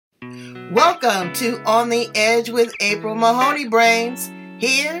Welcome to On the Edge with April Mahoney Brains.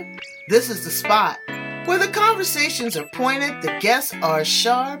 Here, this is the spot where the conversations are pointed, the guests are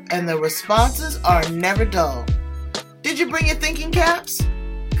sharp, and the responses are never dull. Did you bring your thinking caps?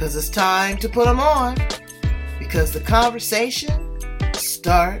 Because it's time to put them on. Because the conversation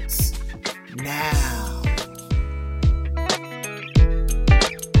starts now.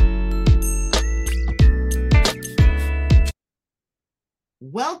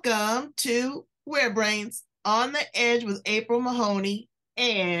 Welcome to Where Brains on the Edge with April Mahoney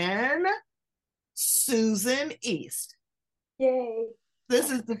and Susan East. Yay.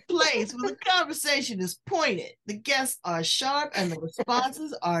 This is the place where the conversation is pointed, the guests are sharp, and the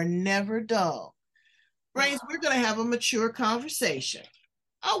responses are never dull. Brains, we're going to have a mature conversation.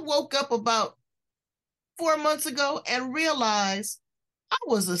 I woke up about 4 months ago and realized I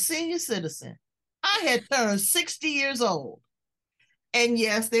was a senior citizen. I had turned 60 years old. And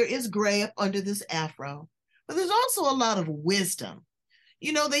yes, there is gray up under this afro, but there's also a lot of wisdom.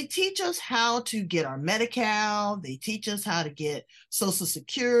 You know, they teach us how to get our Medi-Cal. They teach us how to get Social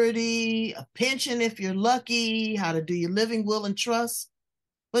Security, a pension if you're lucky, how to do your living will and trust.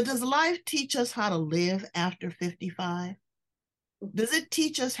 But does life teach us how to live after 55? Does it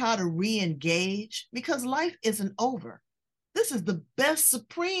teach us how to re-engage? Because life isn't over. This is the best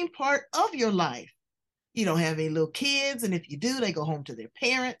supreme part of your life. You don't have any little kids, and if you do, they go home to their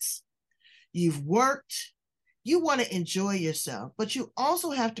parents. You've worked. You want to enjoy yourself, but you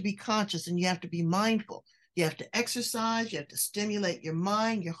also have to be conscious and you have to be mindful. You have to exercise, you have to stimulate your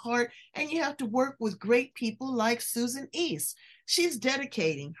mind, your heart, and you have to work with great people like Susan East. She's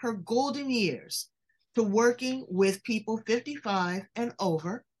dedicating her golden years to working with people 55 and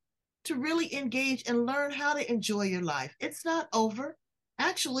over to really engage and learn how to enjoy your life. It's not over.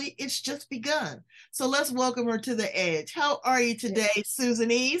 Actually, it's just begun. So let's welcome her to the edge. How are you today,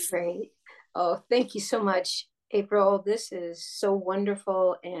 Susan East? Great. Oh, thank you so much, April. This is so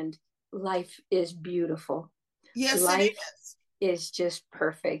wonderful, and life is beautiful. Yes, life it is just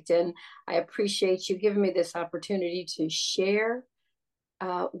perfect. And I appreciate you giving me this opportunity to share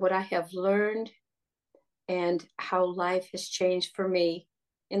what I have learned and how life has changed for me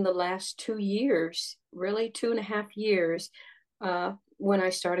in the last 2 years, really 2.5 years. When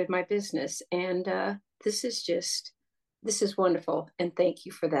I started my business. And this is wonderful. And thank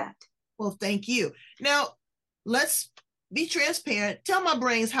you for that. Well, thank you. Now, let's be transparent. Tell my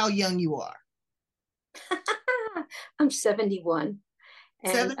brains how young you are. I'm 71.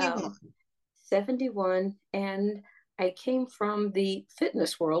 And 71. 71. And I came from the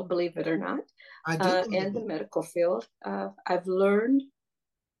fitness world, believe it or not, I do and the medical field. I've learned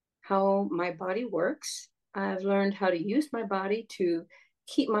how my body works. I've learned how to use my body to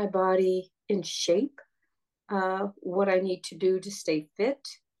keep my body in shape, what I need to do to stay fit.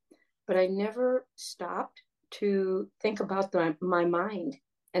 But I never stopped to think about my mind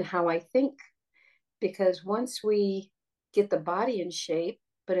and how I think. Because once we get the body in shape,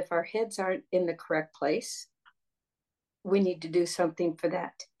 but if our heads aren't in the correct place, we need to do something for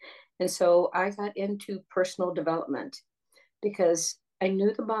that. And so I got into personal development because I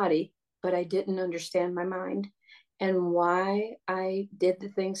knew the body, but I didn't understand my mind and why I did the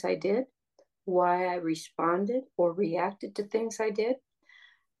things I did, why I responded or reacted to things I did.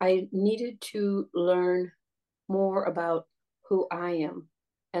 I needed to learn more about who I am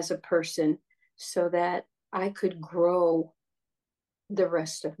as a person so that I could grow the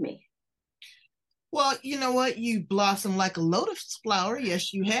rest of me. Well, you know what? You blossom like a lotus flower.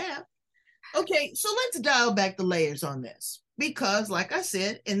 Yes, you have. Okay, so let's dial back the layers on this. Because, like I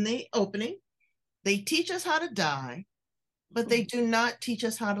said in the opening, they teach us how to die, but they do not teach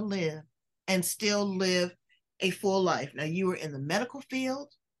us how to live and still live a full life. Now, you were in the medical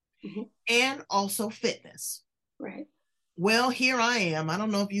field and also fitness. Right. Well, here I am. I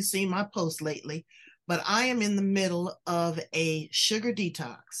don't know if you've seen my post lately, but I am in the middle of a sugar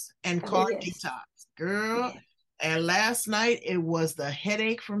detox and carb detox. Girl, and last night it was the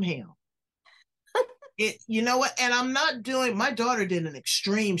headache from hell. You know what? And I'm not doing, my daughter did an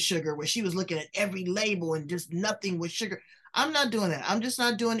extreme sugar where she was looking at every label and just nothing with sugar. I'm not doing that. I'm just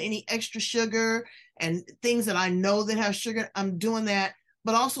not doing any extra sugar and things that I know that have sugar. I'm doing that,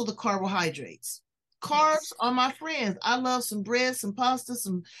 but also the carbohydrates. Carbs are my friends. I love some bread, some pasta,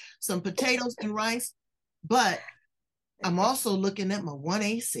 some potatoes and rice, but I'm also looking at my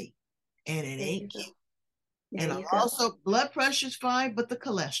 1AC and it ain't cute. And I'm also, blood pressure's fine, but the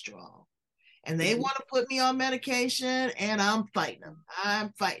cholesterol. And they want to put me on medication and I'm fighting them.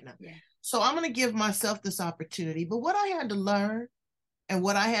 Yeah. So I'm going to give myself this opportunity. But what I had to learn and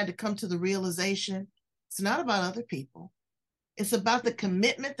what I had to come to the realization, it's not about other people. It's about the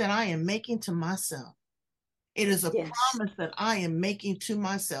commitment that I am making to myself. It is a Yes. promise that I am making to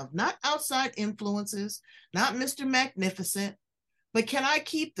myself, not outside influences, not Mr. Magnificent, but can I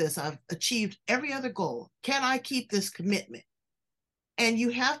keep this? I've achieved every other goal. Can I keep this commitment? And you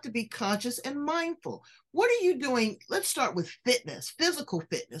have to be conscious and mindful. What are you doing? Let's start with fitness, physical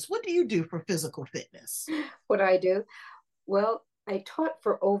fitness. What do you do for physical fitness? What I do? Well, I taught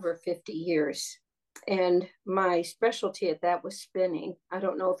for over 50 years, and my specialty at that was spinning. I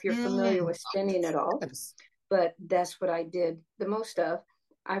don't know if you're familiar Mm, with spinning at all, yes. but that's what I did the most of.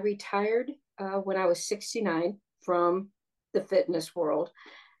 I retired when I was 69 from the fitness world.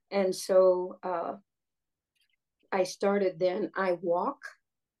 And so I started then. I walk,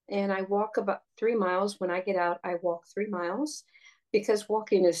 and I walk about 3 miles. When I get out, I walk 3 miles because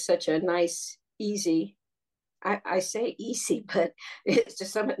walking is such a nice, easy. I say easy, but it's to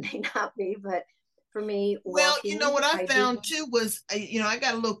some it may not be. But for me, Well, you know walking, what I I do. found too was, I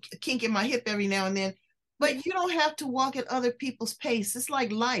got a little kink in my hip every now and then, but you don't have to walk at other people's pace. It's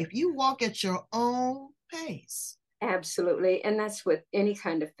like life. You walk at your own pace. Absolutely. And that's with any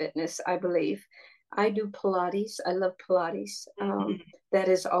kind of fitness, I believe. I do Pilates. I love Pilates. Mhm. That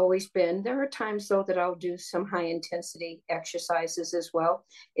has always been. There are times, though, that I'll do some high intensity exercises as well.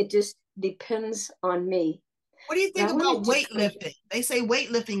 It just depends on me. What do you But think I about wanted to come, weightlifting? They say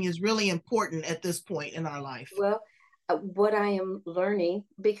weightlifting is really important at this point in our life. well, what I am learning,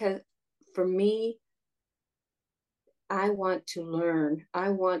 because for me, I want to learn. I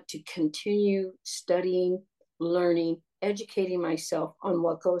want to continue studying, learning, educating myself on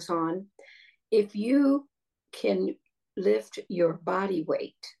what goes on. If you can lift your body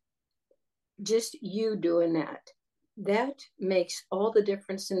weight, just you doing that, that makes all the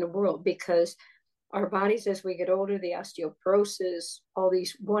difference in the world because our bodies, as we get older, the osteoporosis, all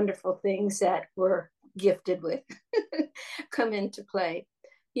these wonderful things that we're gifted with come into play.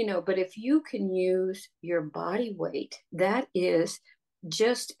 But if you can use your body weight, that is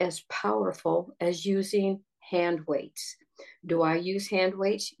just as powerful as using hand weights. Do I use hand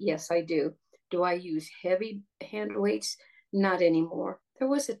weights? Yes, I do. Do I use heavy hand weights? Not anymore. There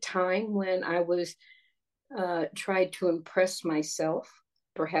was a time when I was tried to impress myself,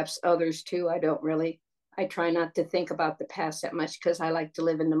 perhaps others too. I try not to think about the past that much because I like to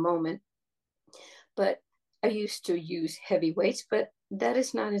live in the moment. But I used to use heavy weights, but that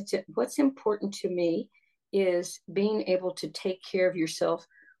is not what's important to me is being able to take care of yourself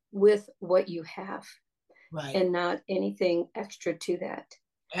with what you have Right. and not anything extra to that.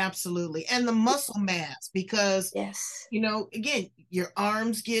 Absolutely. And the muscle mass, because, Yes. again, your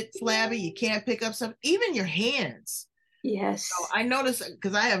arms get flabby. You can't pick up stuff, even your hands. So Yes. I notice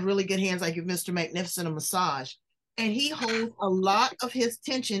because I have really good hands. I give Mr. Magnificent a massage, and he holds a lot of his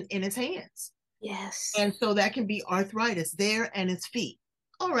tension in his hands. Yes. And so that can be arthritis there and his feet.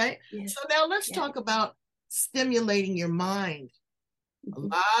 All right. Yes. So now let's Yeah. talk about stimulating your mind. A Mm-hmm.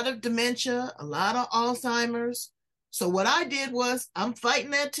 lot of dementia, a lot of Alzheimer's. So what I did was, I'm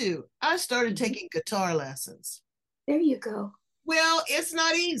fighting that too. I started Mm-hmm. taking guitar lessons. There you go. Well, it's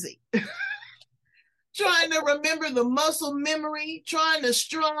not easy. Trying to remember the muscle memory, trying to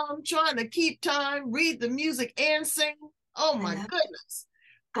strum, trying to keep time, read the music and sing. Oh I my love it. goodness.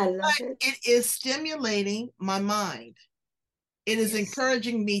 I love But it. it is stimulating my mind. It is Yes.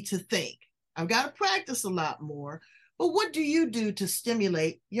 encouraging me to think. I've got to practice a lot more. But what do you do to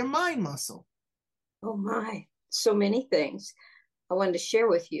stimulate your mind muscle? Oh my. So many things I wanted to share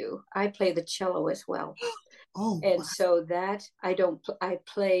with you. I play the cello as well. Oh, And wow. so that I don't, I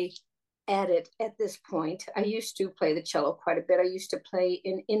play at it at this point. I used to play the cello quite a bit. I used to play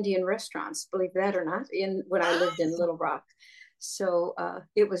in Indian restaurants, believe that or not, in when I lived in Little Rock. So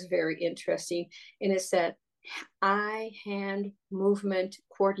it was very interesting. And it's that eye hand movement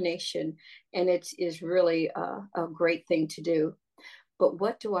coordination. And it is really a great thing to do. But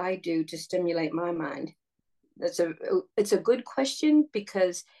what do I do to stimulate my mind? It's a good question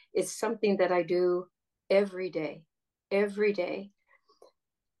because it's something that I do every day. Every day.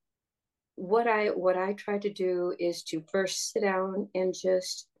 What I try to do is to first sit down and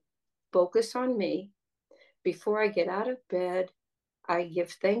just focus on me. Before I get out of bed, I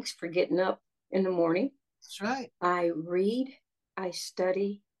give thanks for getting up in the morning. That's right. I read, I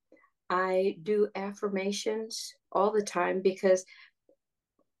study, I do affirmations all the time because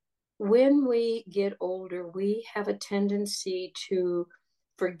when we get older, we have a tendency to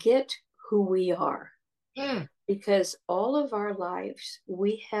forget who we are Mm, because all of our lives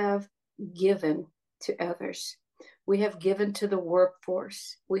we have given to others. We have given to the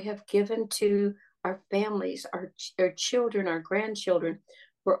workforce. We have given to our families, our children, our grandchildren.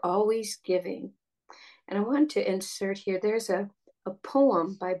 We're always giving. And I want to insert here there's a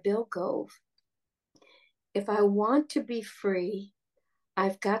poem by Bill Gove. If I want to be free,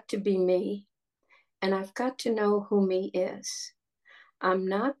 I've got to be me, and I've got to know who me is. I'm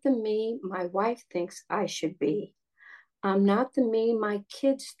not the me my wife thinks I should be. I'm not the me my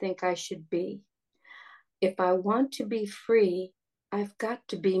kids think I should be. If I want to be free, I've got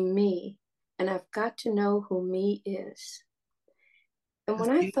to be me, and I've got to know who me is. And That's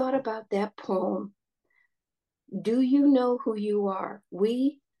when I thought beautiful. about that poem, do you know who you are?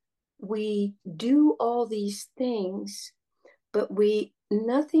 We do all these things, but we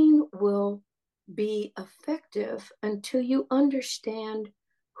nothing will be effective until you understand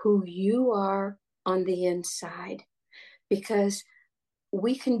who you are on the inside. Because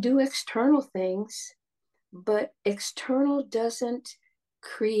we can do external things, but external doesn't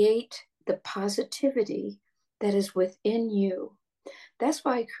create the positivity that is within you. That's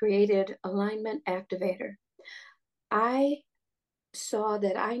why I created Alignment Activator. I saw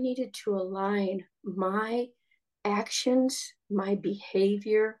that I needed to align my actions, my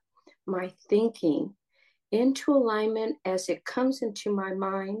behavior, my thinking into alignment as it comes into my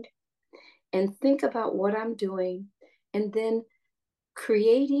mind, and think about what I'm doing, and then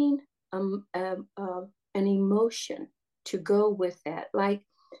creating an emotion to go with that. Like,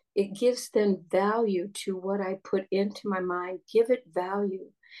 it gives then value to what I put into my mind, give it value.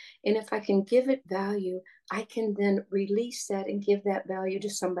 And if I can give it value, I can then release that and give that value to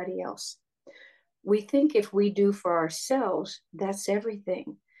somebody else. We think if we do for ourselves, that's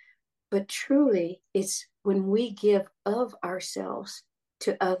everything. But truly, it's when we give of ourselves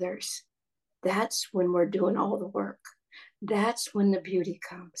to others, that's when we're doing all the work. That's when the beauty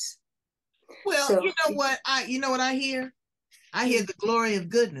comes. Well, So, you know what I hear? I hear the glory of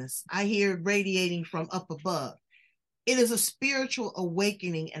goodness. I hear radiating from up above. It is a spiritual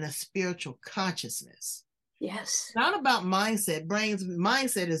awakening and a spiritual consciousness. yes. Not about mindset. Brain's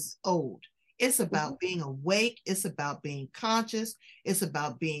mindset is old. It's Mm-hmm. about being awake. It's about being conscious. It's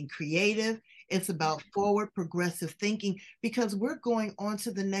about being creative. It's about forward progressive thinking because we're going on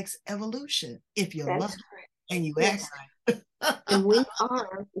to the next evolution if you're That is lucky correct. and you act Yes. right. And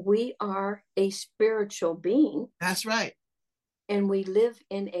we are a spiritual being, That's right. and we live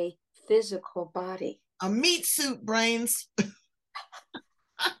in a physical body. A meat suit, brains.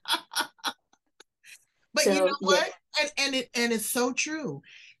 But you So, know yeah, what? And it's so true.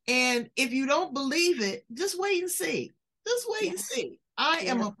 And if you don't believe it, just wait and see. Just wait and yes, see. I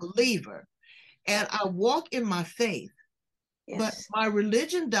am yeah, a believer and I walk in my faith, but yes. my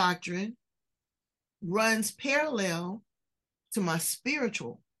religion doctrine runs parallel to my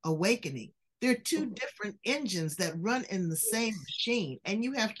spiritual awakening. They're two Mhm. different engines that run in the same Yes, machine, and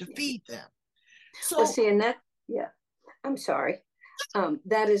you have to yes. feed them. Well, So, see, and that, yeah, I'm sorry.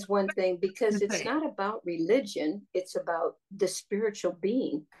 That is one thing, because it's say, not about religion, it's about the spiritual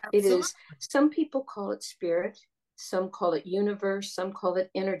being. It absolutely is, some people call it spirit, some call it universe, some call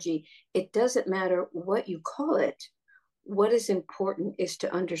it energy. It doesn't matter what you call it. What is important is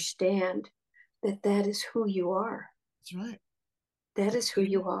to understand that that is who you are. that's right. That That's is who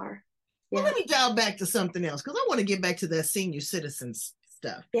you beautiful. are. Well, Yeah, let me dial back to something else because I want to get back to that senior citizens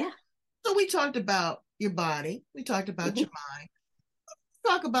stuff. yeah. So we talked about your body, we talked about Mm-hmm. your mind.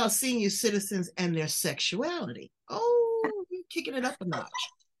 Let's talk about senior citizens and their sexuality. Oh, you're kicking it up a notch.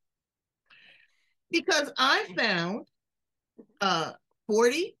 Because I found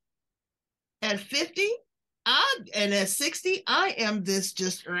 40, at 50, and at 60, I am this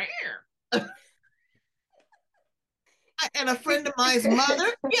just rare. And a friend of mine's mother,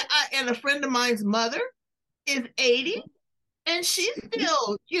 yeah, and a friend of mine's mother is 80 and she's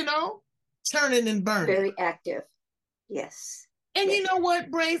Mm-hmm. still, turning and burning. Very active. Yes, And you yes. know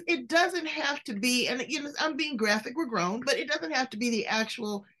what, Brains? It doesn't have to be, and I'm being graphic, we're grown, but it doesn't have to be the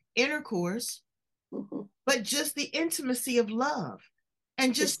actual intercourse, Mm-hmm. but just the intimacy of love.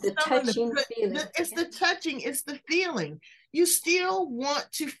 And It's just the some of touching feeling. it's the Yes. touching, it's the feeling. You still want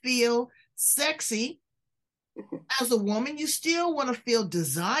to feel sexy Mm-hmm. as a woman, you still want to feel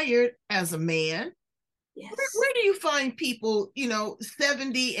desired as a man. Where Yes. do you find people,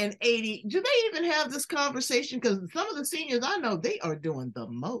 70 and 80? Do they even have this conversation? Because some of the seniors I know, they are doing the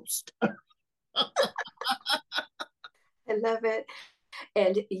most. I love it.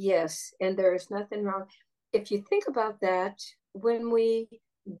 And yes, and there is nothing wrong. If you think about that, when we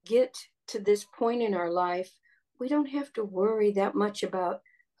get to this point in our life, we don't have to worry that much about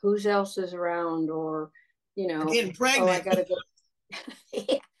who's else is around, or, Getting oh, I pregnant. got to go.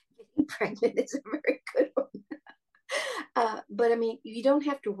 Yeah, getting pregnant is a very good one. But I mean, you don't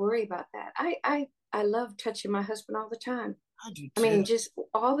have to worry about that. I love touching my husband all the time. I do I mean, too. just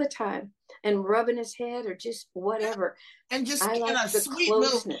all the time. and rubbing his head or just whatever. And just I getting like a the sweet little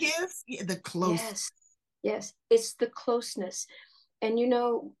closeness. kiss. Yeah, the close. Yes, yes, it's the closeness. And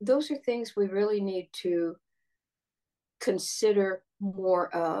those are things we really need to consider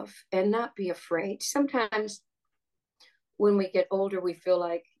more of and not be afraid. Sometimes when we get older, we feel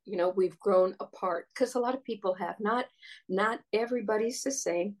like, we've grown apart because a lot of people have not everybody's the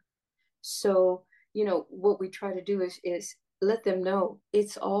same. So, what we try to do is let them know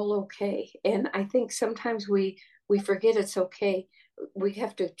it's all okay. And I think sometimes we forget it's okay. We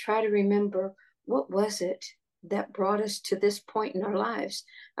have to try to remember what was it that brought us to this point in our lives.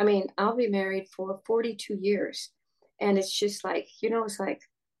 I mean, I'll be married for 42 years. And it's just like, it's like,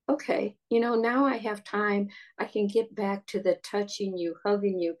 okay, now I have time. I can get back to the touching you,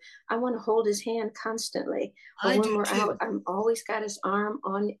 hugging you. I want to hold his hand constantly. Or I when do we're too. out, I'm always got his arm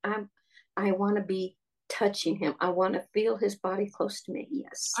on. I want to be touching him. I want to feel his body close to me.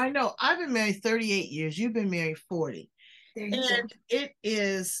 Yes. I know. I've been married 38 years. You've been married 40. There you go. And it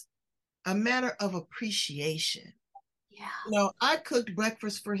is a matter of appreciation. Yeah. I cooked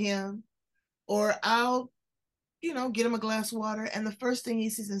breakfast for him, or I'll, get him a glass of water. And the first thing he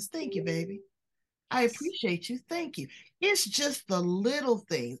says is, "Thank you, baby. I Yes. appreciate you. Thank you." It's just the little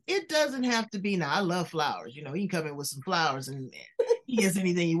things. It doesn't have to be. Now, I love flowers. He can come in with some flowers and he gets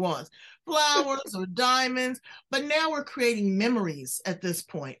anything he wants, flowers or diamonds. But now we're creating memories at this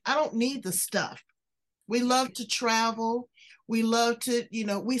point. I don't need the stuff. We love to travel. We love to,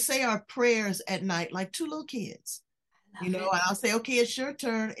 we say our prayers at night like two little kids. I love it. I'll say, "Okay, it's your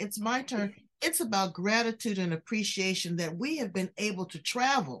turn. It's my turn." Yeah. It's about gratitude and appreciation that we have been able to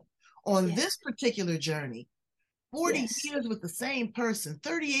travel on this Yes. particular journey. 40 Yes. years with the same person,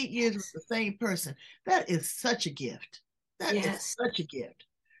 38 years with Yes. the same person. That is such a gift. That is Yes. such a gift.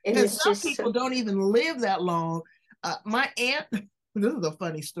 And Because it's some just people so, don't even live that long. My aunt, this is a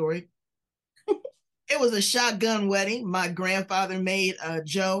funny story. It was a shotgun wedding. My grandfather made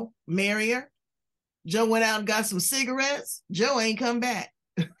Joe marry her. Joe went out and got some cigarettes. Joe ain't come back.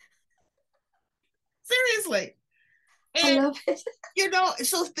 Seriously. I And love it.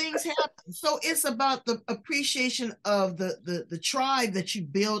 so things happen. So it's about the appreciation of the tribe that you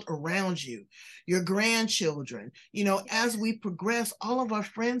build around you, your grandchildren. As Yes. we progress, all of our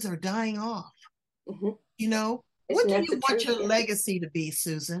friends are dying off. Hmm. What Isn't do that you the want truth? your Yeah. legacy to be,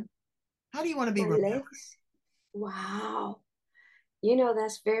 Susan? How do you want to be My remembered? legs. Wow.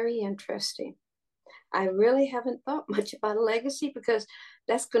 That's very interesting. I really haven't thought much about a legacy because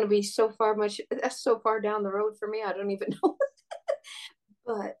that's so far down the road for me. I don't even know.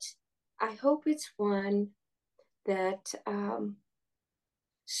 But I hope it's one that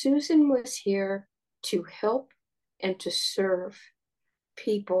Susan was here to help and to serve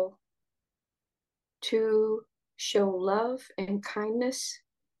people, to show love and kindness,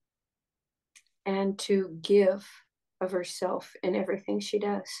 and to give of herself in everything she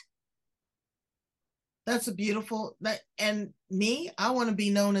does. That's a beautiful that. And me, I want to be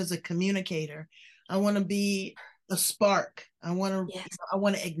known as a communicator. I want to be a spark. Yes, I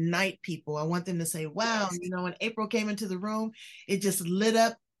want to ignite people. I want them to say, "Wow, yes, when April came into the room, it just lit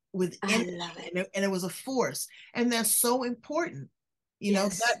up with I love energy, it. and it was a force." And that's so important.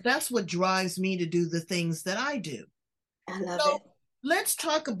 Yes, That's what drives me to do the things that I do. I love So it. let's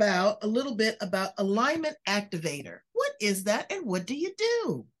talk about a little bit about alignment activator. What is that and what do you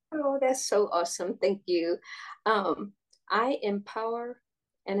do? Oh, that's so awesome. Thank you. Um, I empower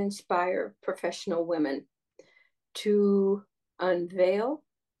and inspire professional women to unveil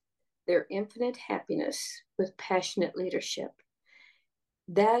their infinite happiness with passionate leadership.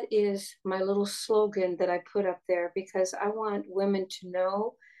 That is my little slogan that I put up there because I want women to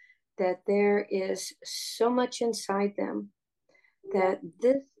know that there is so much inside them, that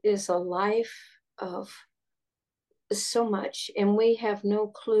this is a life of so much, and we have no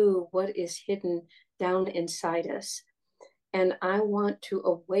clue what is hidden down inside us. And I want to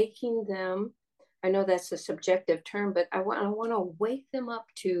awaken them. I know that's a subjective term, but I want to wake them up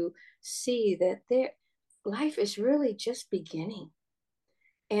to see that their life is really just beginning.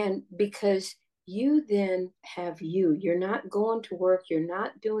 And because you then have you're not going to work, you're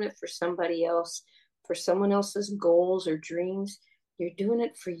not doing it for somebody else, for someone else's goals or dreams. You're doing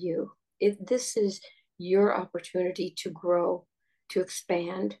it for you. This is your opportunity to grow, to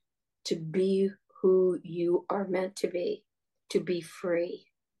expand, to be who you are meant to be free.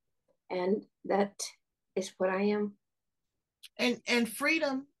 And that is what I am. And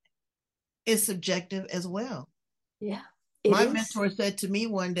freedom is subjective as well. Yeah, it My is. mentor said to me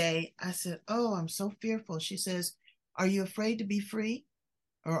one day, I said, "Oh, I'm so fearful." She says, "Are you afraid to be free,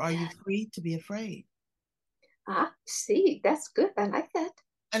 or are you Yeah. free to be afraid?" Ah, see, that's good. I like that.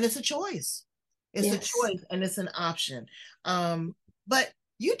 And it's a choice. It's a Yes. choice and it's an option. But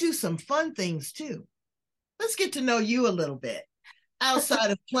you do some fun things too. Let's get to know you a little bit. Outside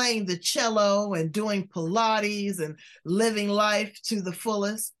of playing the cello and doing Pilates and living life to the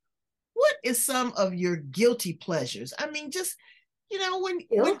fullest, what is some of your guilty pleasures? I mean, just, when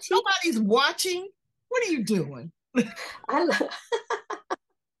Guilty. nobody's watching, what are you doing? I love,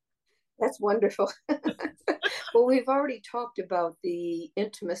 that's wonderful. Well, we've already talked about the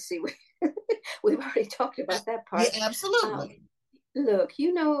intimacy. We've already talked about that Yeah, part. Um, absolutely. Look,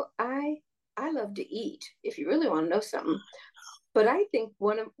 I love to eat. If you really want to know something, but I think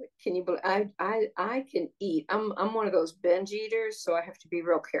one of can you believe I can eat. I'm one of those binge eaters, so I have to be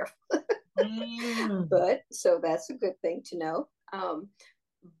real careful. Mm. But so that's a good thing to know.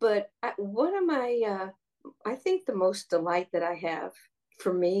 But one of my I think the most delight that I have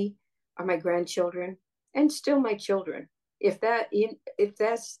for me are my grandchildren and still my children. If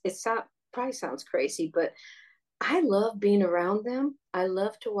that's probably sounds crazy, but I love being around them. I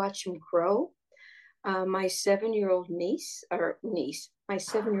love to watch them grow. My 7-year-old my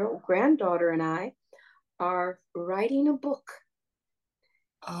 7-year-old granddaughter and I are writing a book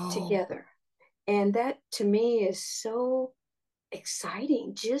Oh, together. And that to me is so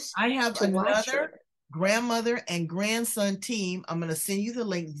exciting just I have to watch another her. grandmother and grandson team. I'm going to send you the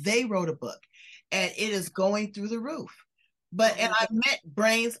link. They wrote a book and it is going through the roof. I And love I it. met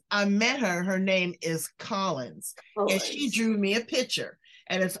Brains. I met her. Her name is Collins. And she Collins. drew me a picture.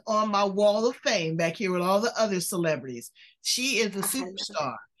 And it's on my wall of fame back here with all the other celebrities. She is a I love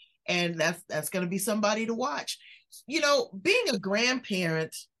superstar. And that's going to be somebody to watch. Being a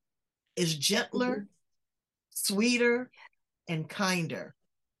grandparent is it. gentler, Hmm. sweeter, and kinder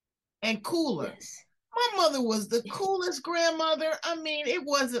and cooler. Yes. My mother was the coolest grandmother. I mean, it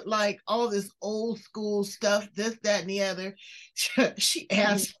wasn't like all this old school stuff, this, that, and the other. she Hmm.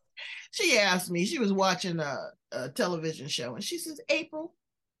 asked, she asked me. She was watching a television show, and she says, "April,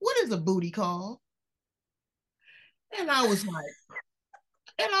 what is a booty call?" And I was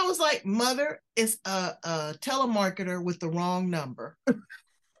like, "Mother, it's a telemarketer with the wrong number."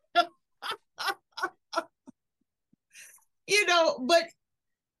 But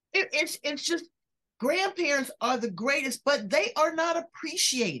it's just grandparents are the greatest, but they are not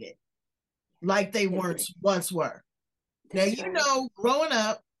appreciated like they I agree. once were. Now, That's right. growing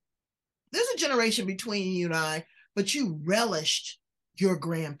up, there's a generation between you and I, but you relished your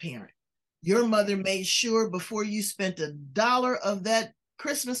grandparent. Your mother made sure before you spent $1 of that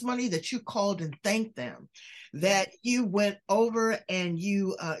Christmas money that you called and thanked them, that Right. you went over and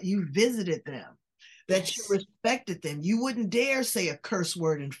you visited them, that you Yes. respected them. You wouldn't dare say a curse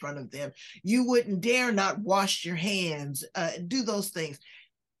word in front of them. You wouldn't dare not wash your hands, do those things.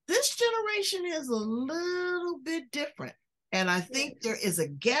 This generation is a little bit different. And I think there Yes. is a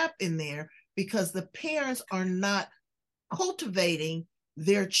gap in there because the parents are not cultivating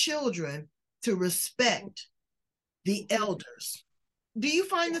their children to respect the Mm-hmm. elders. Do you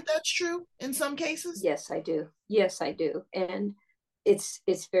find that Yes. that's true in some cases? Yes, I do. Yes, I do. And it's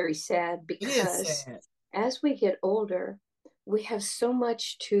very sad It is because sad. as we get older, we have so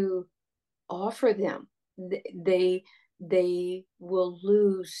much to offer them. They they will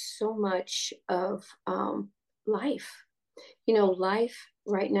lose so much of life. Life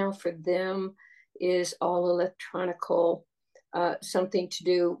right now for them is all electronical, something to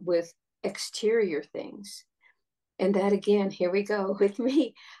do with exterior things. And that again, here we go with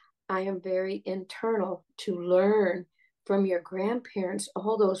me. I am very internal to learn from your grandparents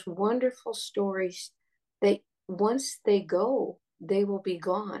all those wonderful stories that once they go, they will be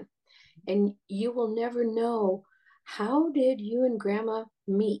gone. And you will never know how did you and grandma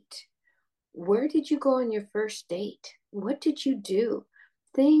meet? Where did you go on your first date? What did you do?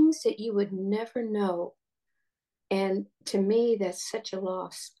 Things that you would never know. And to me, that's such a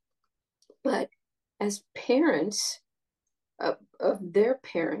loss. But as parents of their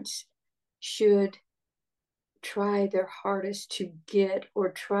parents, should try their hardest to get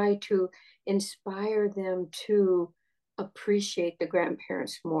or try to inspire them to appreciate the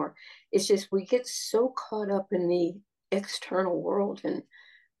grandparents more. It's just we get so caught up in the external world and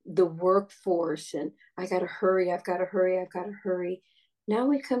the workforce and I got to hurry, I've got to hurry, I've got to hurry. Now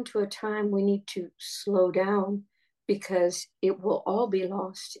we come to a time we need to slow down because it will all be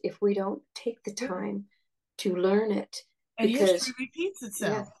lost if we don't take the time to learn it. And history Because repeats yeah,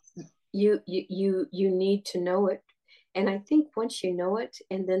 itself. you need to know it. And I think once you know it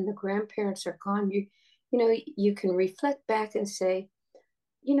and then the grandparents are gone, you can reflect back and say,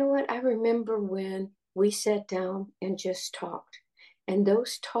 you know what, I remember when we sat down and just talked. And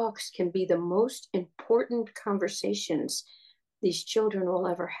those talks can be the most important conversations these children will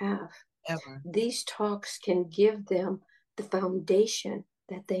ever have. Ever. These talks can give them the foundation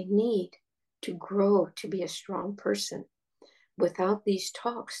that they need to grow to be a strong person. Without these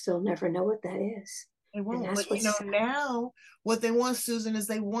talks, they'll never know what that is. They And won't. that's But what's now what they want, Susan, is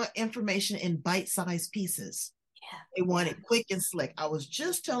they want information in bite-sized pieces. They want it quick and slick. I was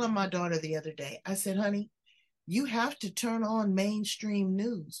just telling my daughter the other day, I said, honey, you have to turn on mainstream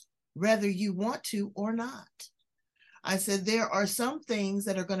news, whether you want to or not. I said, there are some things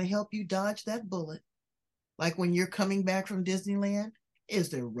that are going to help you dodge that bullet. Like when you're coming back from Disneyland, is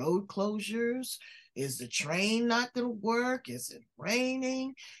there road closures? Is the train not going to work? Is it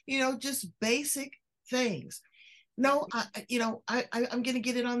raining? Just basic things. No, I'm going to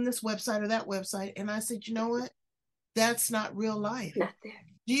get it on this website or that website. And I said, you know what? That's not real life. not there.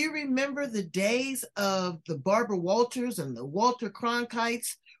 Do you remember the days of the Barbara Walters and the Walter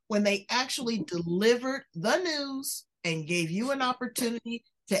Cronkites when they actually delivered the news and gave you an opportunity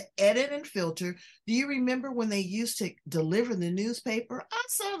to edit and filter? Do you remember when they used to deliver the newspaper? I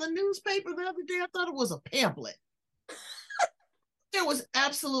saw the newspaper the other day. I thought it was a pamphlet. There was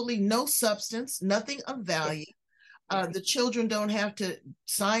absolutely no substance, nothing of value. The children don't have to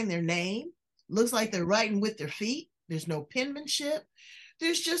sign their name. Looks like they're writing with their feet. There's no penmanship.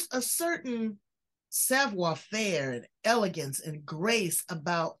 There's just a certain savoir-faire and elegance and grace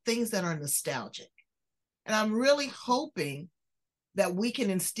about things that are nostalgic. And I'm really hoping that we can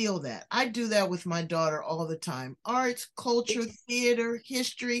instill that. I do that with my daughter all the time. Arts, culture, theater,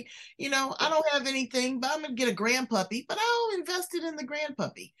 history. I don't have anything, but I'm going to get a grandpuppy, but I'll invest it in the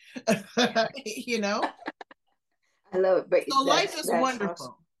grandpuppy. I love it. But So life is wonderful.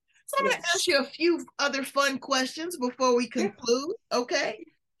 Awesome. So I'm going to ask you a few other fun questions before we conclude. Okay.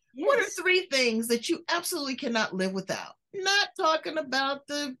 Yes. What are 3 things that you absolutely cannot live without? Not talking about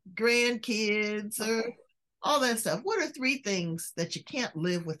the grandkids or all that stuff. What are 3 things that you can't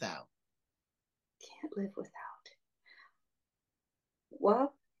live without? Can't live without.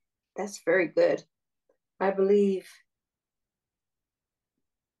 Well, that's very good. I believe,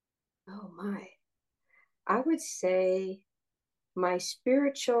 oh my, I would say my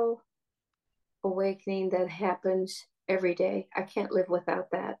spiritual awakening that happens every day. I can't live without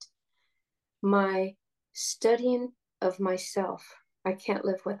that. My studying of myself, I can't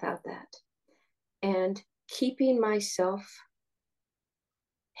live without that. And keeping myself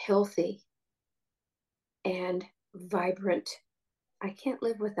healthy and vibrant, I can't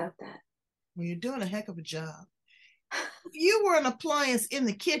live without that. Well, you're doing a heck of a job. If you were an appliance in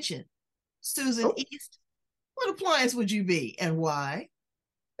the kitchen, Susan East, what appliance would you be and why?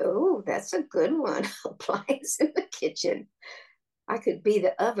 Oh, that's a good one. Appliance in the kitchen. I could be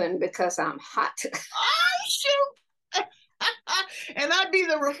the oven because I'm hot. Oh, shoot. And I'd be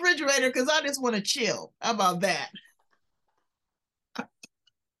the refrigerator because I just want to chill. How about that?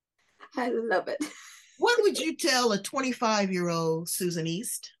 I love it. What would you tell a 25-year-old Susan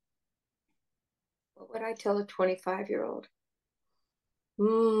East? What would I tell a 25-year-old?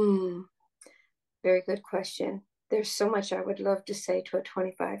 Very good question. There's so much I would love to say to a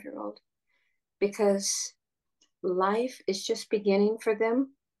 25-year-old because life is just beginning for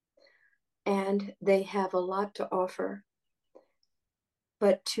them and they have a lot to offer.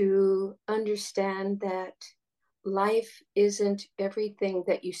 But to understand that life isn't everything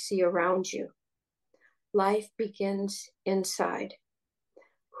that you see around you. Life begins inside,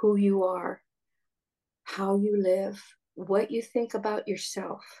 who you are, how you live, what you think about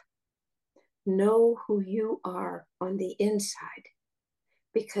yourself. Know who you are on the inside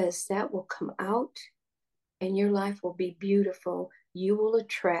because that will come out and your life will be beautiful. You will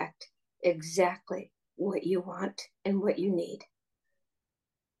attract exactly what you want and what you need.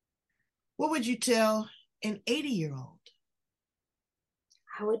 What would you tell an 80-year-old?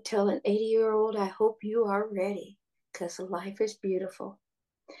 I would tell an 80-year-old, I hope you are ready because life is beautiful.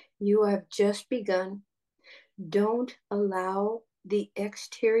 You have just begun. Don't allow the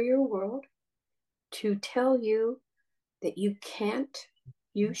exterior world to tell you that you can't,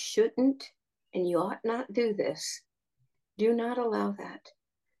 you shouldn't, and you ought not do this. Do not allow that.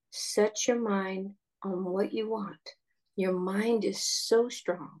 Set your mind on what you want. Your mind is so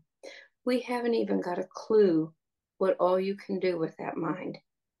strong. We haven't even got a clue what all you can do with that mind.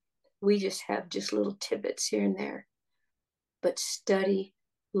 We just have just little tidbits here and there. But study,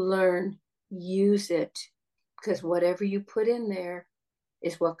 learn, use it, because whatever you put in there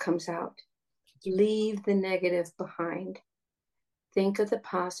is what comes out. Leave the negative behind. Think of the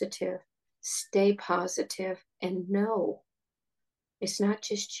positive. Stay positive and know it's not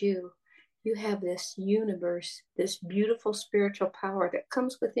just you. You have this universe, this beautiful spiritual power that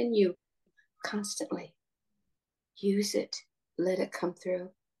comes within you constantly. Use it. let it come through.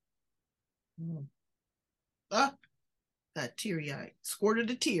 Mm. Ah, got teary-eyed. Squirted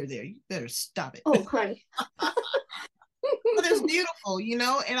a tear there. You better stop it. Oh, honey. But it's beautiful,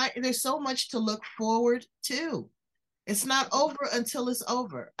 and there's so much to look forward to. It's not over until it's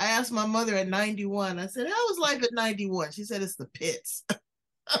over. I asked my mother at 91, I said, how was life at 91? She said, it's the pits. I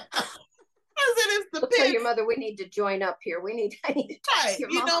said, it's the Well, tell your pits. mother we need to join up here. I need to talk Right. to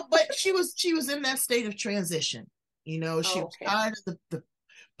your mom. But she was in that state of transition. She Oh, was okay. tired of the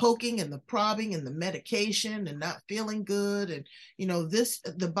poking and the probbing and the medication and not feeling good. And,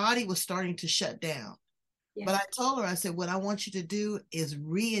 the body was starting to shut down. Yeah. But I told her, I said, what I want you to do is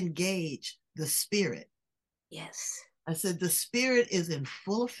re-engage the spirit. Yes. I said, the spirit is in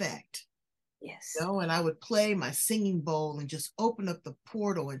full effect. Yes. And I would play my singing bowl and just open up the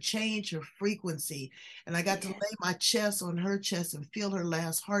portal and change her frequency. And I got to lay my chest on her chest and feel her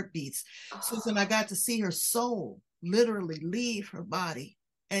last heartbeats. Oh, Susan, I got to see her soul literally leave her body.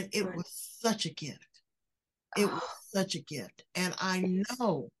 And it was such a gift. It was such a gift. And I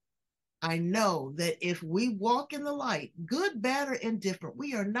know that if we walk in the light, good, bad, or indifferent,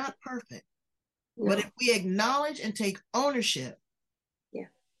 we are not perfect. no. But if we acknowledge and take ownership,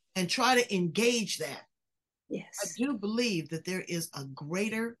 and try to engage that, I do believe that there is a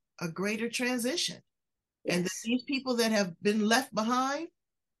greater transition. And that these people that have been left behind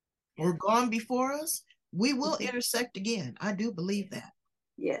or gone before us, we will intersect again. I do believe that.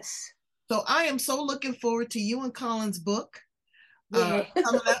 Yes. So I am so looking forward to you and Colin's book Yeah.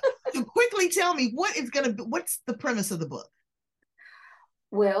 coming up. So quickly tell me what's the premise of the book?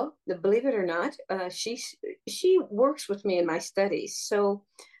 Well, believe it or not, she works with me in my studies. So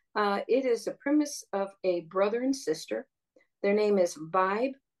it is a premise of a brother and sister. Their name is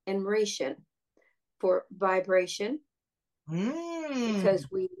Vibe and Ration for vibration,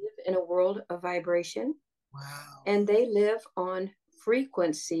 because we live in a world of vibration. Wow. And they live on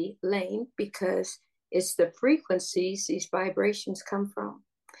frequency lane because it's the frequencies these vibrations come from.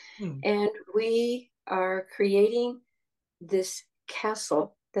 And we are creating this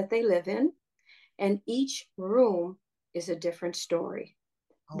castle that they live in, and each room is a different story.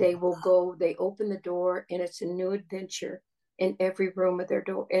 They open the door, and it's a new adventure in every room of their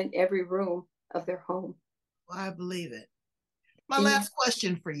door, in every room of their home. Well, I believe it. My last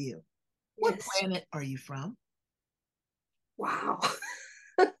question for you. What planet are you from? Wow.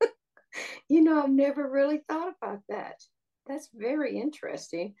 I've never really thought about that. That's very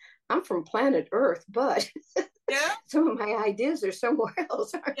interesting. I'm from planet Earth, but some of my ideas are somewhere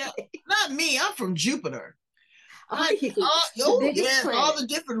else, aren't they? Not me. I'm from Jupiter. The biggest planet. All the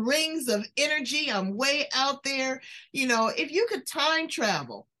different rings of energy. I'm way out there. If you could time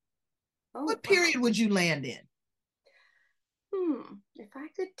travel, what period would you land in? If I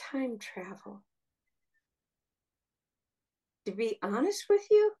could time travel, to be honest with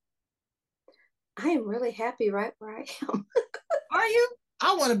you, I am really happy right where I am. Are you?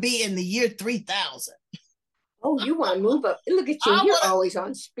 I want to be in the year 3000. Oh, you want to move up? Look at you. You're always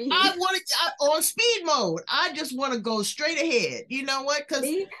on speed. I want to on speed mode. I just want to go straight ahead. You know what? Because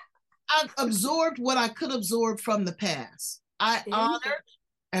I've absorbed what I could absorb from the past. I honored,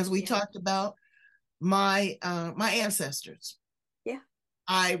 as we talked about, my ancestors. Yeah.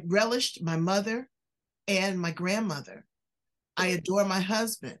 I relished my mother and my grandmother. I adore my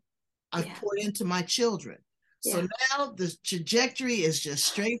husband. I've poured into my children. So now the trajectory is just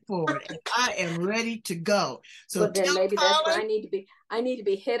straightforward, and I am ready to go. So then maybe Colin, that's where I need to be. I need to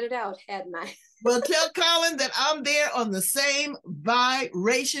be headed out, hadn't I? Well, tell Colin that I'm there on the same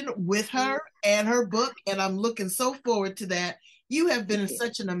vibration with her and her book, and I'm looking so forward to that. You have been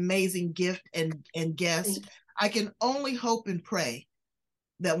such an amazing gift and guest. I can only hope and pray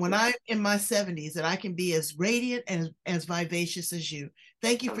that when I'm in my 70s, that I can be as radiant and as vivacious as you.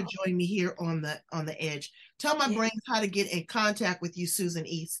 Thank you for joining me here on the edge. Tell my brains how to get in contact with you, Susan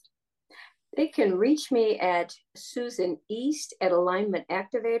East. They can reach me at Susan East at Alignment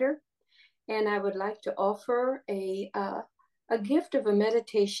Activator, and I would like to offer a gift of a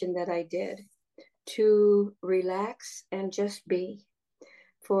meditation that I did to relax and just be.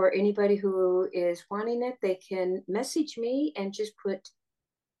 For anybody who is wanting it, they can message me and just put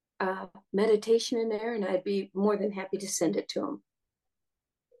meditation in there, and I'd be more than happy to send it to them.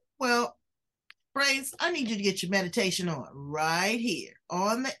 Well, Brains, I need you to get your meditation on right here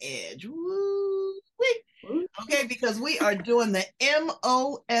on the edge. Woo-wee. Okay, because we are doing the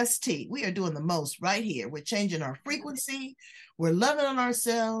MOST. We are doing the most right here. We're changing our frequency. We're loving on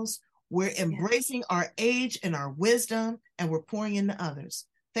ourselves. We're embracing our age and our wisdom, and we're pouring into others.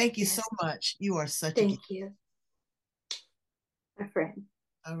 Thank you so much. You are such a gift. Thank you, my friend.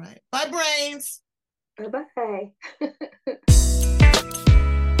 All right. Bye, Brains. Bye bye.